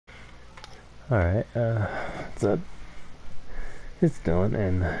Alright, what's up? It's Dylan,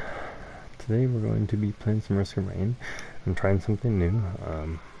 and today we're going to be playing some Risk of Rain. I'm trying something new.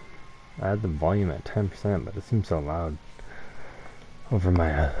 I had the volume at 10%, but it seems so loud over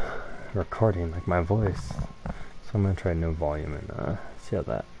my recording, like my voice. So I'm gonna try no volume and see how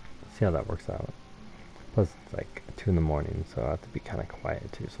that works out. Plus, it's like 2 in the morning, so I have to be kind of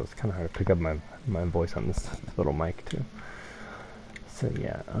quiet too. So it's kind of hard to pick up my voice on this little mic too. So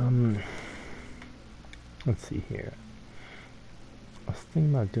yeah, let's see here. I was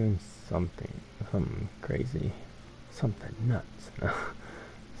thinking about doing something crazy, something nuts,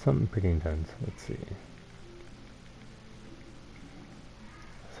 something pretty intense. Let's see. I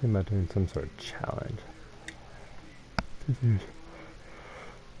was thinking about doing some sort of challenge.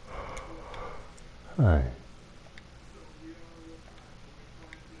 Hi.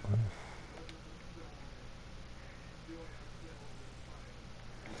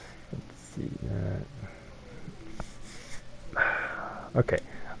 Let's see that. Okay.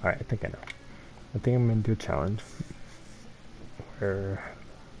 Alright, I think I know. I think I'm going to do a challenge where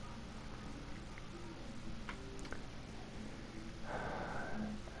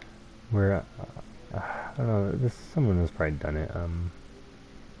I don't know, someone has probably done it.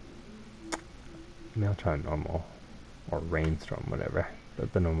 Maybe I'll try normal or rainstorm, whatever.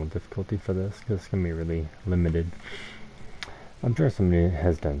 The normal difficulty for this, because it's going to be really limited. I'm sure somebody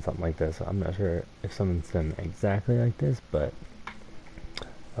has done something like this. I'm not sure if someone's done exactly like this, but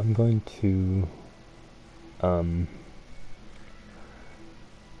I'm going to I'm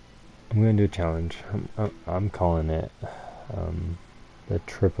going to do a challenge. I'm calling it the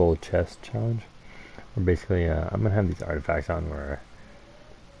triple chest challenge. Where basically, I'm going to have these artifacts on where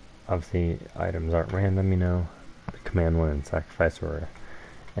obviously items aren't random, you know. The command one and sacrifice where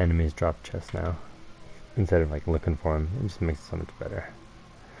enemies drop chests now. Instead of like looking for them, it just makes it so much better.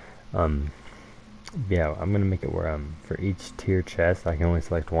 Yeah, I'm gonna make it where for each tier chest I can only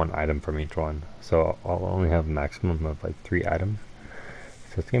select one item from each one, so I'll only have a maximum of like 3 items.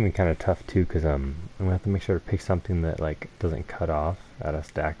 So it's gonna be kind of tough too, because I'm gonna have to make sure to pick something that like doesn't cut off at a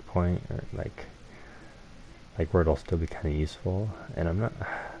stack point, or like where it'll still be kind of useful. And I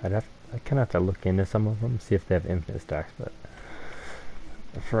kind of have to look into some of them, see if they have infinite stacks, but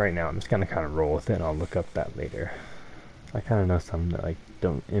for right now I'm just gonna kind of roll with it, and I'll look up that later. I kind of know some that like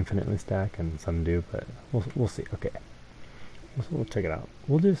don't infinitely stack and some do, but we'll see. Okay, we'll check it out.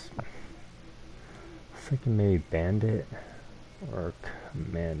 We'll just, I was thinking maybe bandit or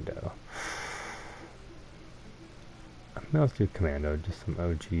commando. Let's do commando, just some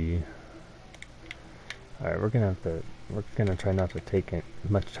OG. Alright, we're gonna try not to take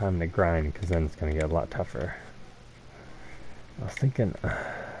much time to grind, because then it's gonna get a lot tougher. I was thinking,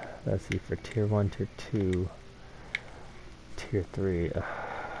 let's see, for tier 1, tier 2, tier 3,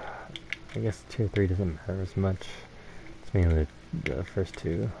 I guess tier 3 doesn't matter as much. It's mainly the first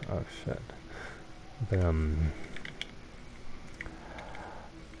 2. Oh shit. But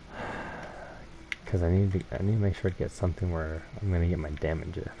because I need to make sure to get something where I'm gonna get my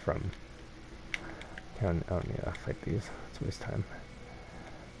damage from. I don't need to fight these. It's a waste of time.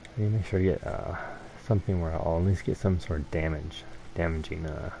 I need to make sure to get something where I'll at least get some sort of damaging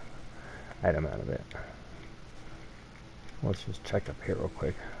item out of it. Let's just check up here real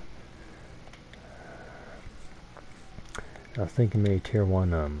quick. I was thinking maybe tier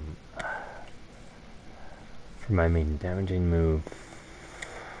 1 for my main damaging move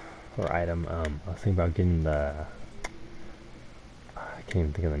or item. I was thinking about getting the, I can't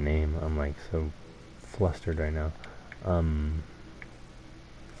even think of the name. I'm like so flustered right now. It's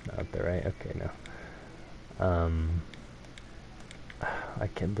not up there, right? Okay, no. I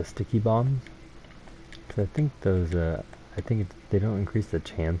get the sticky bombs, because I think those they don't increase the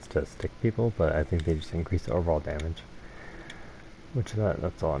chance to stick people, but I think they just increase the overall damage, which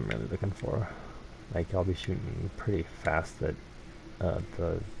that's all I'm really looking for. Like, I'll be shooting pretty fast, that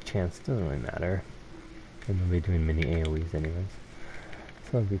the chance doesn't really matter, and they'll be doing mini AoEs anyways,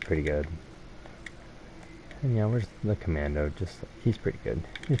 so that'll be pretty good. And yeah, where's the commando? Just, he's pretty good.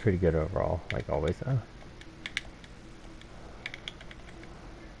 He's pretty good overall, like always. Alright,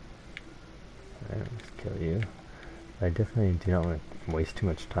 let's kill you. I definitely do not want to waste too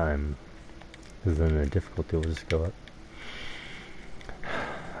much time, because then the difficulty will just go up.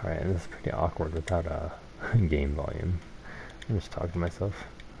 Alright, and this is pretty awkward without a game volume. I'm just talking to myself.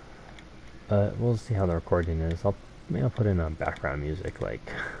 But we'll see how the recording is. Maybe I'll put in a background music, like,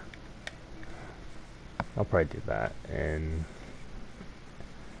 I'll probably do that. And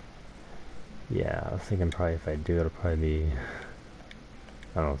yeah, I was thinking probably if I do, it'll probably be,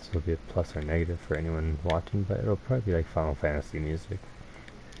 I don't know if this will be a plus or negative for anyone watching, but it'll probably be like Final Fantasy music.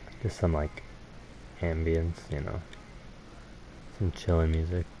 Just some like ambience, you know, some chilling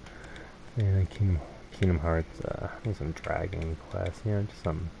music. And Kingdom Hearts, some Dragon Quest, you know, just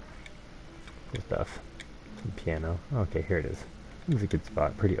some cool stuff. Some piano. Okay, here it is. This is a good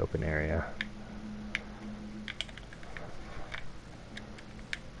spot, pretty open area.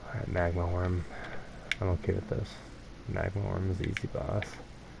 Alright, Magma Worm. I'm okay with this. Magma Worm is the easy boss.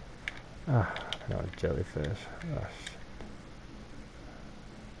 Ah, no, jellyfish. Oh shit.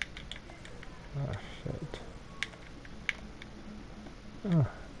 Oh shit. Oh,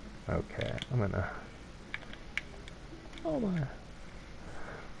 okay, I'm gonna... Oh my.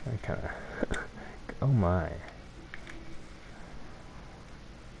 I kinda... oh my.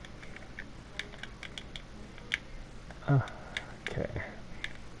 Okay.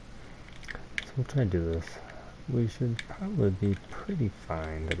 So we'll try to do this. We should probably be pretty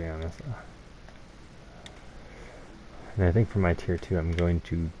fine, to be honest. And I think for my tier 2, I'm going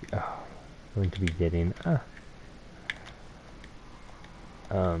to be getting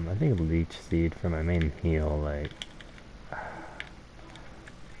I think Leech Seed for my main heal. Like,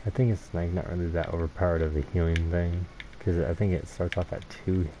 I think it's like not really that overpowered of a healing thing, because I think it starts off at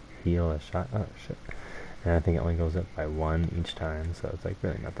 2 heal a shot. Oh shit! And I think it only goes up by 1 each time, so it's like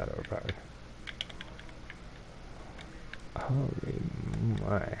really not that overpowered. Holy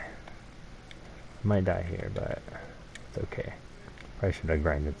my! I might die here, but it's okay. Probably should have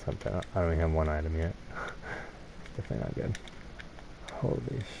grinded something. I don't even have 1 item yet. Definitely not good.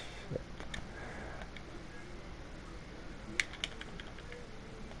 Holy shit.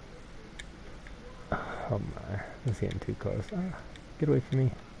 Oh my, this is getting too close. Ah, get away from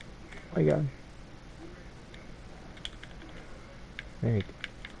me. Oh my god. There you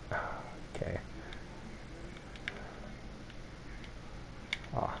go. Okay.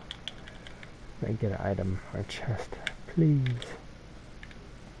 Ah. Let me get an item or chest, please.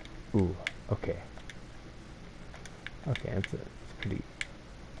 Ooh, okay. Okay, that's it. It's pretty...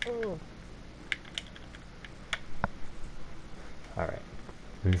 Oh. Alright.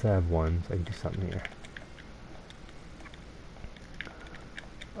 At least I have 1, so I can do something here.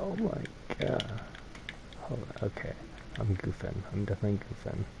 Oh my god. Hold on, okay. I'm goofing. I'm definitely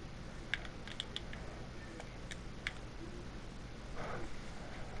goofing.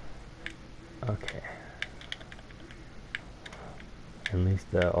 Okay. At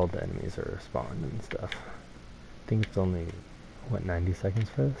least all the enemies are spawned and stuff. I think it's only, what, 90 seconds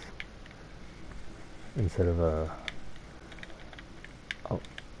for this? Instead of a... Oh.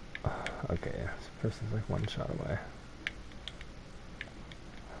 Okay, this person's like 1 shot away.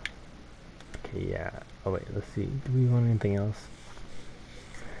 Okay, yeah. Oh wait, let's see. Do we want anything else?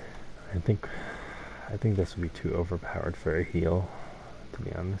 I think this would be too overpowered for a heal, to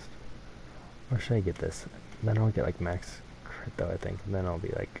be honest. Or should I get this? Then I'll get like max crit though, I think. And then I'll be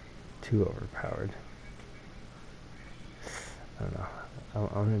like too overpowered. I don't know. I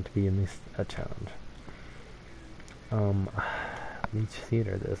want it to be at least a challenge. Leech Seed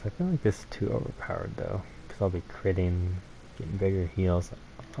or this. I feel like this is too overpowered though. Because I'll be critting, getting bigger heals.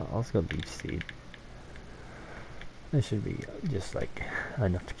 I'll also go Leech Seed. This should be just like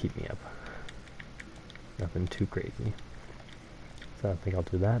enough to keep me up. Nothing too crazy. So I think I'll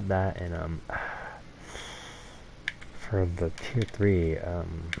do that, and for the tier 3,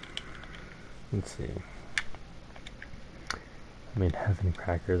 let's see. I mean, Heaven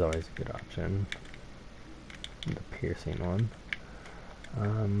Cracker is always a good option. The piercing one.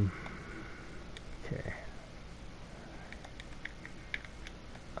 Okay.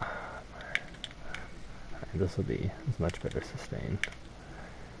 This will be much better sustained.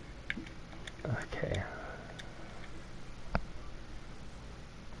 Okay.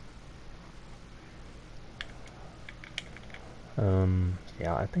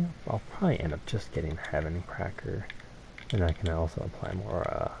 Yeah, I think I'll probably end up just getting Heaven Cracker, and I can also apply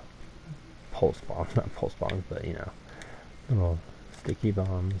more pulse bombs, not pulse bombs, but you know, little sticky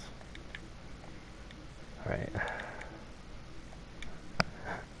bombs. All right,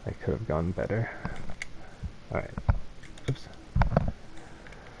 I could have gone better. All right, oops.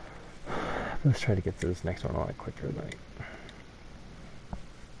 Let's try to get to this next one a lot quicker. Like,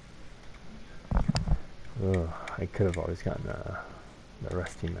 ugh, I could have always gotten the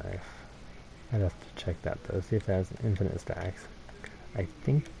Rusty Knife. I'd have to check that though, see if it has infinite stacks. I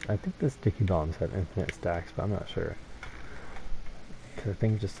think the sticky bombs have infinite stacks, but I'm not sure. Because I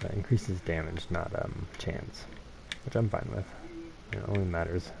think it just increases damage, not chance, which I'm fine with. You know, it only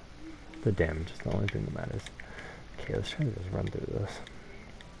matters. The damage is the only thing that matters. Okay, let's try to just run through this.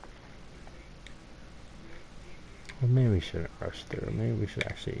 Well, maybe we shouldn't rush through. Maybe we should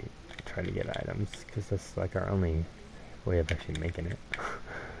actually try to get items, because that's like our only way of actually making it.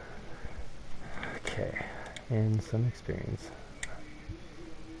 Okay. and some experience.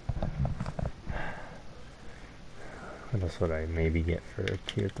 What else would I maybe get for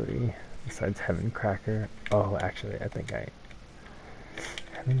tier 3 besides Heaven Cracker? Oh, actually, I think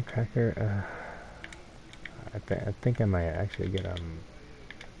Heaven Cracker, I think I might actually get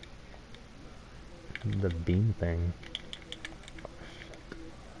the beam thing.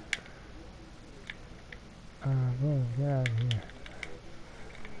 Oh, yeah, here.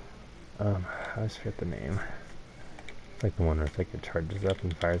 I always forget the name. It's like the one where it's like it charges up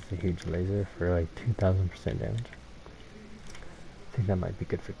and fires the huge laser for like 2000% damage. I think that might be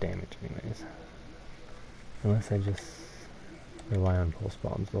good for damage anyways. Unless I just rely on pulse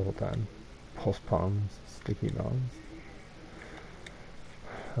bombs the whole time. Pulse bombs, sticky bombs.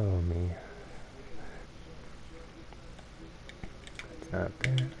 Oh me. It's not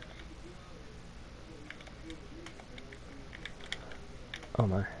there. Oh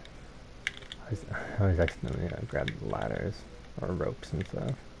my. I always accidentally grab the ladders or ropes and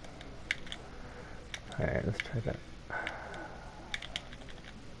stuff. Alright, let's try that.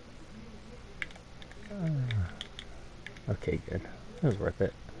 Okay, good. It was worth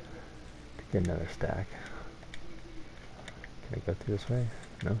it to get another stack. Can I go through this way?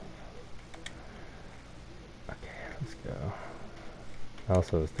 No? Okay, let's go. I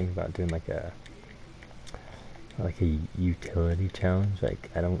also was thinking about doing like a utility challenge. Like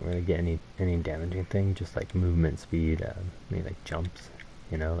I don't really get any damaging thing, just like movement speed, maybe like jumps,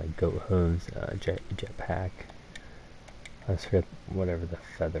 you know, like goat hose, jetpack. I forget whatever the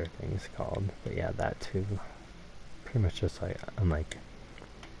feather thing is called, but yeah, that too. Pretty much just like I'm like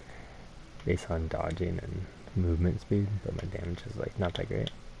based on dodging and movement speed, but my damage is like not that great.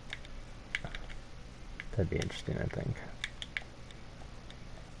 That'd be interesting, I think.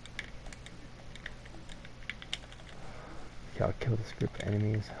 Okay, I'll kill this group of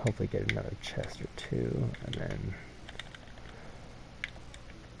enemies, hopefully get another chest or two, and then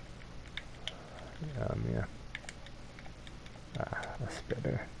yeah. A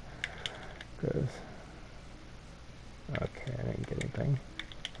spitter. Gross. Okay, I didn't get anything.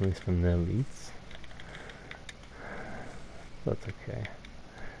 At least from the elites. That's okay.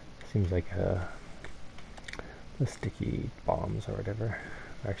 Seems like the sticky bombs or whatever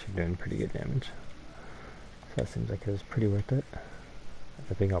are actually doing pretty good damage. So that seems like it was pretty worth it.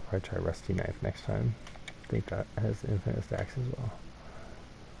 I think I'll probably try Rusty Knife next time. I think that has infinite stacks as well.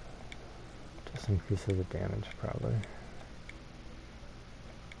 Just increases the damage probably.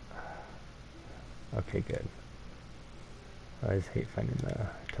 Okay, good. I just hate finding the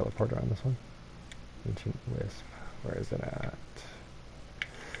teleporter on this one. Ancient Wisp. Where is it at?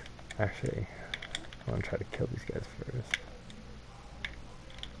 Actually, I want to try to kill these guys first.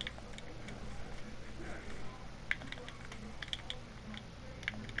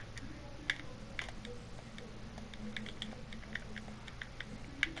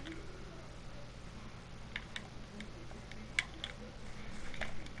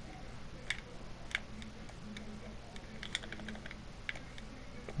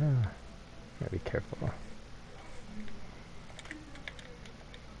 Gotta be careful.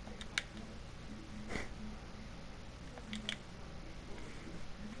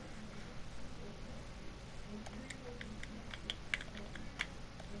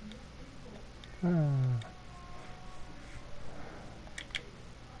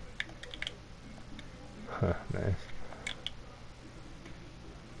 Huh, nice.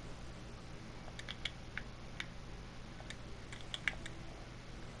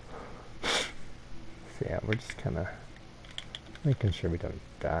 So yeah, we're just kind of making sure we don't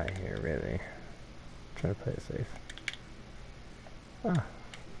die here, really. Trying to play it safe. Ah.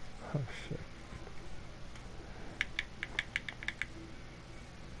 Oh, shit.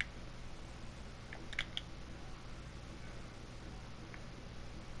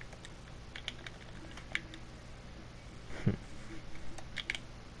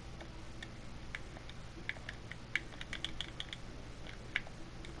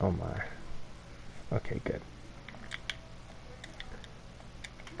 Oh my. Okay, good.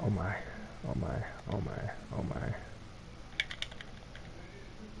 Oh my. Oh my. Oh my. Oh my.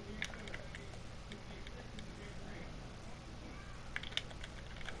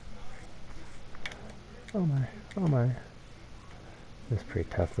 Oh my. Oh my. This is pretty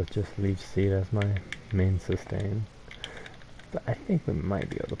tough with just Leech Seed as my main sustain. But I think we might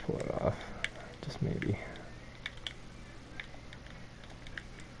be able to pull it off. Just maybe.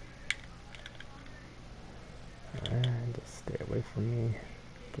 And just stay away from me.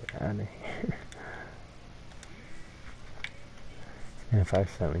 Get out of here. And if I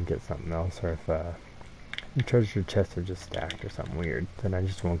accidentally get something else, or if the treasure chests are just stacked or something weird, then I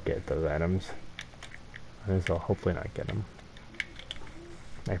just won't get those items. This will hopefully not get him.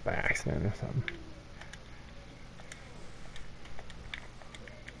 Like by accident or something.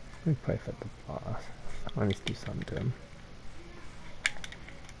 We probably fit the boss. I'll just do something to him.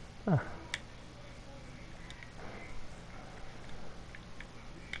 Ah.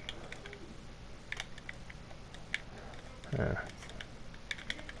 I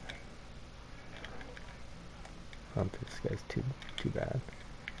don't think this guy's too bad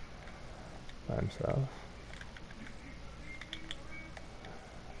by himself.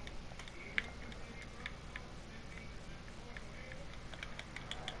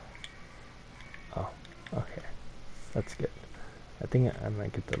 Oh, okay, that's good. I think I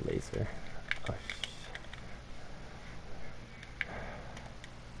might get the laser. Oh,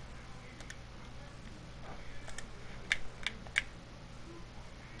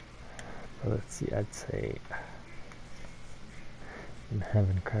 but let's see, I'd say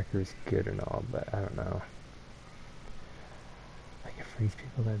Heaven Cracker's good and all, but I don't know. I can freeze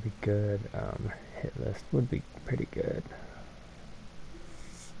people, that'd be good. Hit list would be pretty good.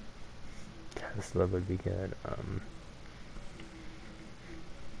 Tesla would be good. I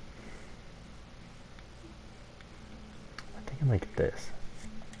think I might get this.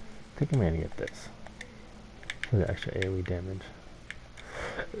 I think I'm gonna get this for the extra AoE damage.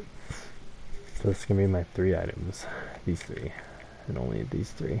 So this is gonna be my 3 items. These 3. And only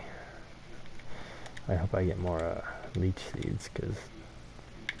these 3. I hope I get more leech seeds, because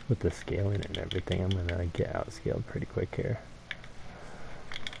with the scaling and everything, I'm gonna get outscaled pretty quick here.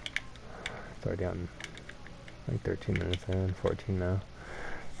 It's already on like 13 minutes in, 14 now.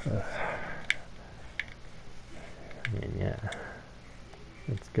 I mean, yeah,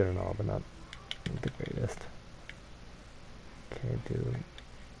 it's good and all, but not the greatest. Okay, do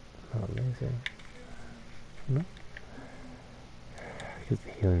laser. No, because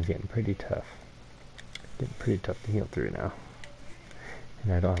the healing's getting pretty tough. Getting pretty tough to heal through now.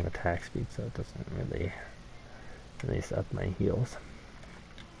 And I don't have attack speed, so it doesn't really up my heals.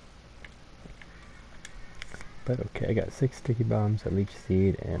 But okay, I got 6 sticky bombs, a leech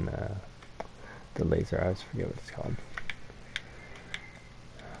seed, and the laser. I always forget what it's called.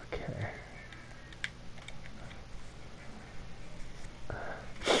 Okay.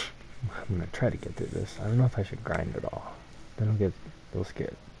 I'm gonna try to get through this. I don't know if I should grind at all. Those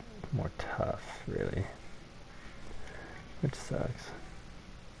get more tough, really, which sucks.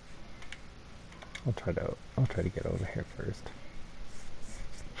 I'll try to get over here first.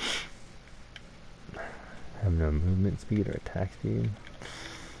 I have no movement speed or attack speed.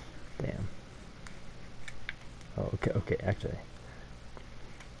 Damn. Oh, okay, actually.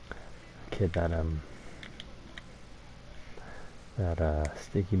 Okay, that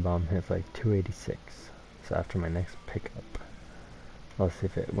sticky bomb hits like 286. So after my next pickup, I'll see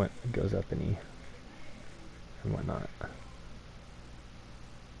if it goes up any and whatnot.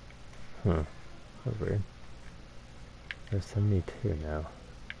 Huh. That was weird. There's 72 now.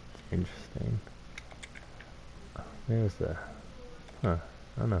 Interesting. Where was the... Huh.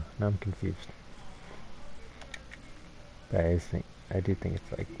 I don't know. Now I'm confused. But I do think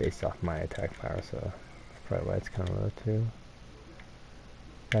it's like based off my attack power, so that's probably why it's kind of low too.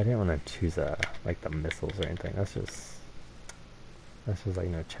 But I didn't want to choose like the missiles or anything. That's just like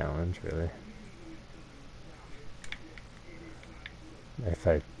no challenge really. If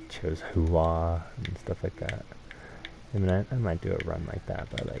I chose Hua and stuff like that, I mean I might do a run like that,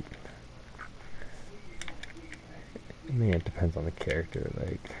 but like I mean it depends on the character.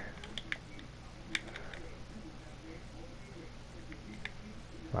 Like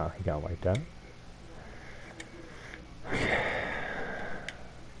wow, he got wiped out. Okay.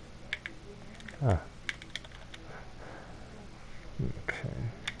 Ah. Okay.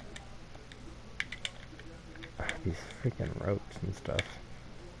 These freaking ropes and stuff.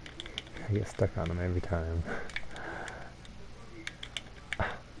 I get stuck on them every time.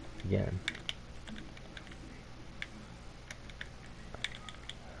 Again.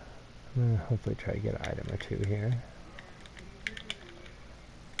 I'm gonna hopefully try to get an item or 2 here.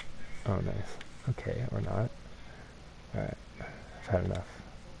 Oh, nice. Okay, or not. Alright, I've had enough.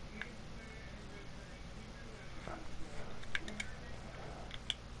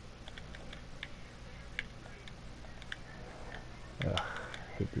 Ugh,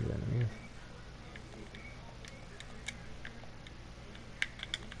 I hate these enemies.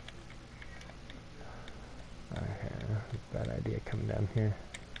 Okay, bad idea coming down here.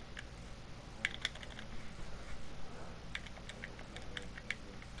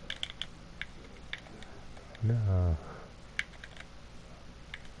 No.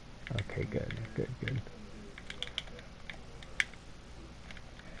 Okay, good.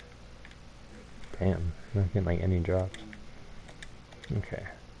 Damn, not getting like any drops. Okay.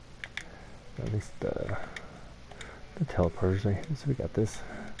 At least the teleporters right here, so we got this.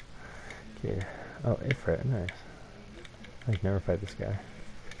 Okay. Oh, Ifrit, nice. I can never fight this guy.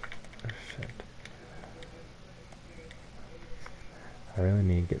 Oh shit. I really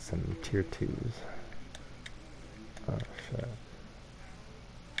need to get some tier 2s. Oh shit.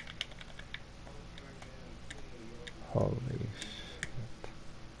 Holy shit.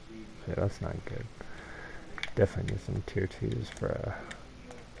 Okay, that's not good. Definitely need some tier 2s for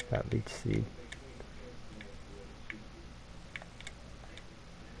that leech seed.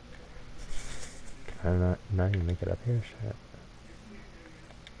 Can I not even make it up here? Shit.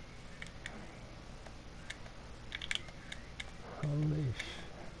 Holy shit.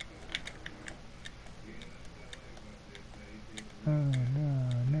 Oh no,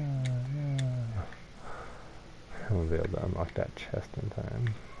 no, no. I won't be able to unlock that chest in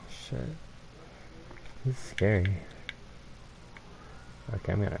time. Shit. This is scary.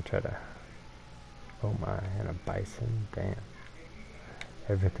 Okay, I'm gonna try to... Oh my, and a bison, damn.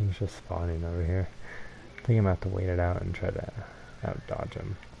 Everything's just spawning over here. I think I'm gonna have to wait it out and try to out-dodge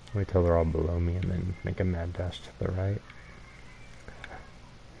them. Wait till they're all below me and then make a mad dash to the right.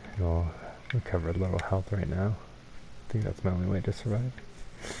 And I'll recover a little health right now. I think that's my only way to survive.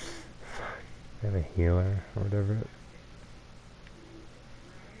 I have a healer or whatever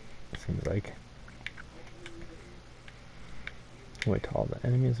it seems like. Wait till all the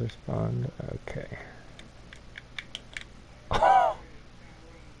enemies are spawned. Okay. Oh.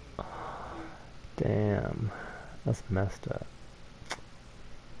 Damn. That's messed up.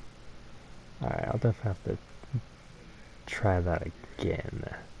 Alright, I'll definitely have to try that again.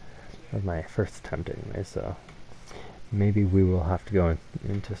 That was my first attempt anyway, so maybe we will have to go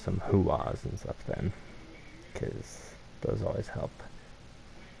into some hoo-ahs and stuff then, because those always help.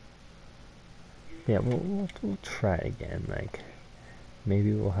 Yeah, we'll try again. Like,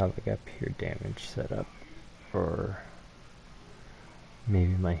 maybe we'll have like a pure damage setup, or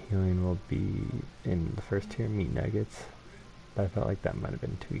maybe my healing will be in the first tier meat nuggets. But I felt like that might have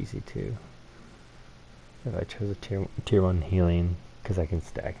been too easy too. If I chose a tier 1 healing, because I can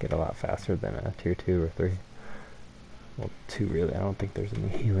stack it a lot faster than a tier 2 or 3. Well, 2 really. I don't think there's any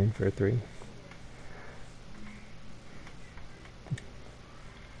healing for a 3.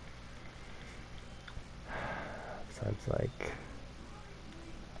 Besides, like,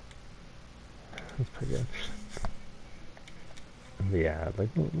 that's pretty good. But yeah, like,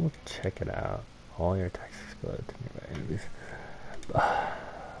 we'll check it out. All your attacks explode to nearby enemies.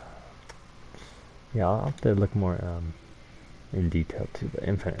 Yeah, I'll have to look more in detail to the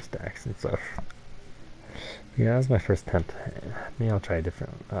infinite stacks and stuff. Yeah, that was my first attempt. Maybe I'll try a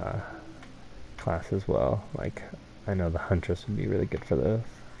different class as well. Like, I know the Huntress would be really good for this.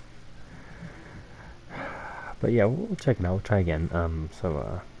 But yeah, we'll check it out. We'll try again.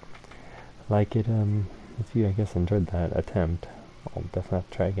 Like it, if you, I guess, enjoyed that attempt, I'll definitely have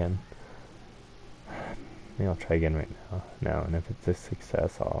to try again. Maybe I'll try again right now, and if it's a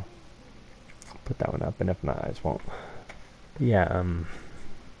success, I'll put that one up, and if not, I just won't. But yeah,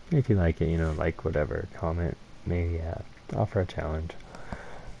 if you like it, you know, like whatever, comment, maybe offer a challenge.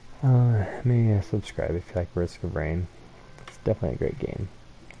 Maybe subscribe if you like Risk of Rain. It's definitely a great game.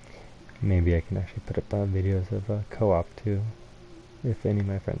 Maybe I can actually put up videos of co-op too, if any of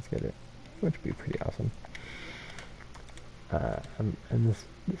my friends get it, which would be pretty awesome. And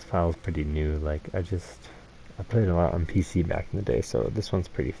this file is pretty new. Like, I played a lot on PC back in the day, so this one's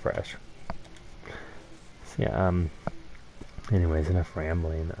pretty fresh. So yeah, anyways, enough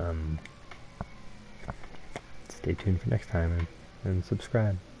rambling. Stay tuned for next time and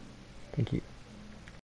subscribe. Thank you.